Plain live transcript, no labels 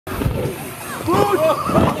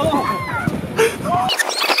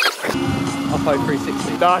I'll play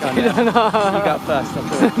 360. No. You go first.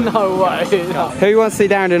 No way. No. Who wants to see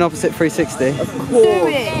Darren doing opposite 360? Of course.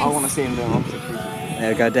 I want to see him doing opposite 360. There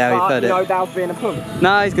we go, Dow, you've heard it. No, Dow's being a punk.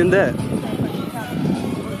 No, he's going to do it.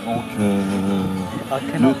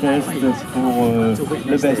 Le test pour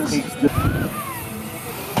le best tricks de...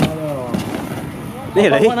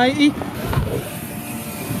 Nearly. 180.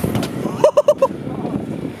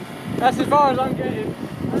 That's as far as I'm getting.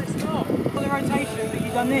 No, it's not. For the rotation, but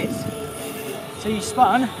you've done this. So you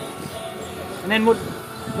spun, and then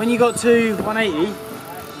when you got to 180,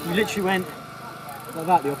 you literally went like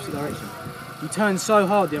that, the opposite direction. You turned so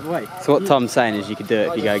hard the other way. So what Tom's saying is you could do it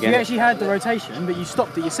if you go again. You actually had the rotation, but you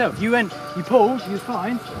stopped it yourself. You pulled, you was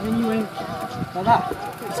fine, and then you went like that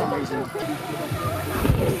for some reason.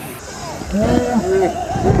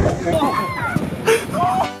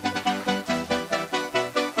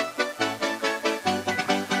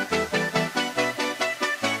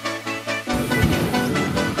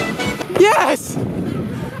 Yes!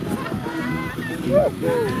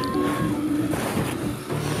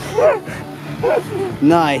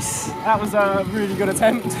 Nice. That was a really good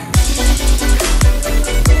attempt.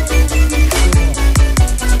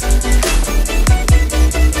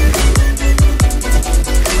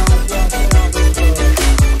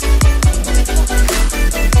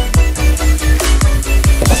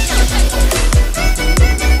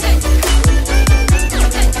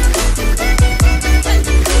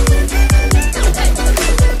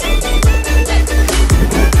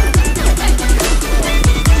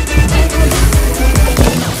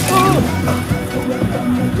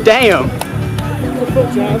 Damn!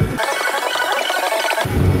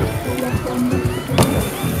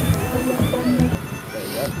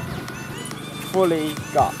 Fully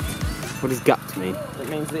gut. What does gut mean? It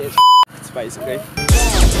means that it's basically.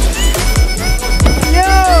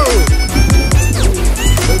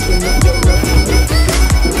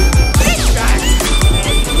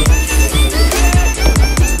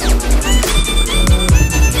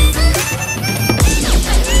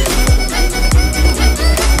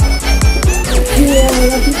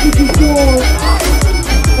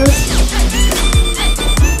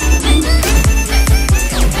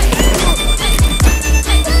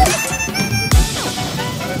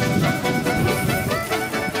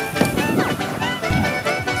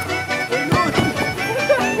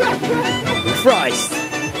 Christ!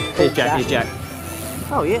 Here's Jack, here's Jack.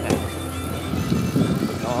 Oh yeah.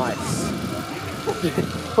 Nice.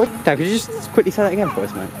 Dad, could you just quickly say that again for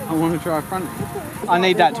us, mate? I want to try front. I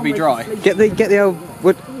need that to be dry. Get the old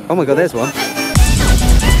wood. Oh my god, there's one.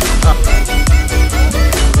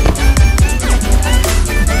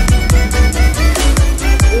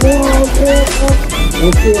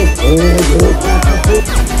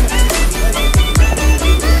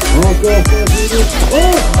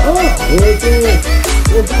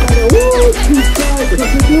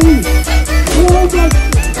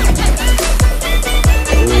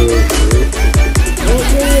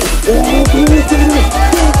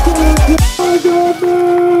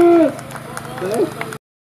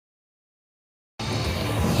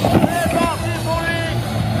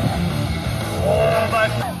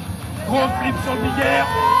 Gros flip sur le biguerre.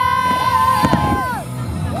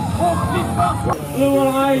 Gros flip partout. Le wall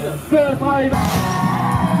ride, fait le drive.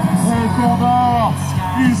 Gros condor,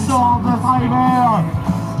 puissant de driver.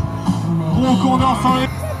 Gros condor sans les...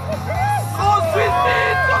 Gros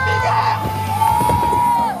suicide sur le biguerre.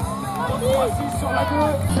 3-6 sur la 2.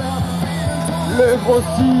 Le gros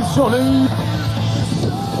 6 sur le hip.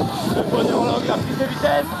 Le bonnet Hollande, la prise de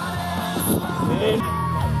vitesse. Et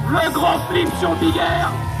le grand flip sur le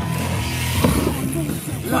biguerre.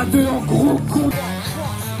 La 2 en gros con.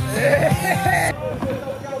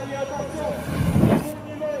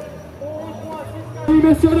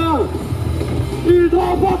 National, il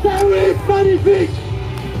remporte un 8 magnifique.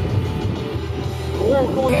 Gros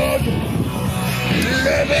condog,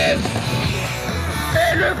 le même.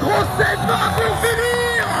 Et le gros 7 va pour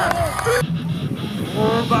finir.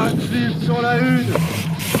 Gros backflip sur la 1.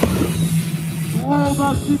 Gros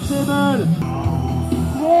backflip table.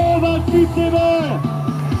 Gros backflip table.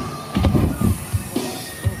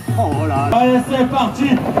 Oh là là. Allez, c'est parti.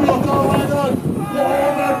 Pourtant, on la donne.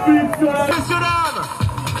 Gros backflip sur la 1. Messieurs, dames.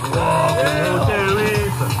 Gros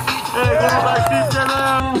whip. Et gros backflip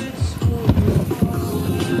table.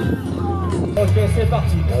 Ok, c'est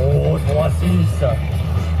parti. Oh, 3-6.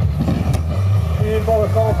 Et bon,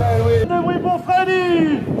 Quentin, oui. Le bruit pour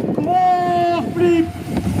Freddy. Gros flip.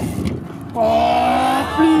 Oh,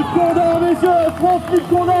 flip condor, messieurs. Gros flip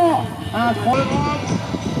condor. Un 3.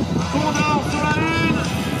 Condor sur la 1.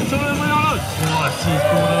 Sur le Massive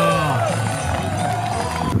corner.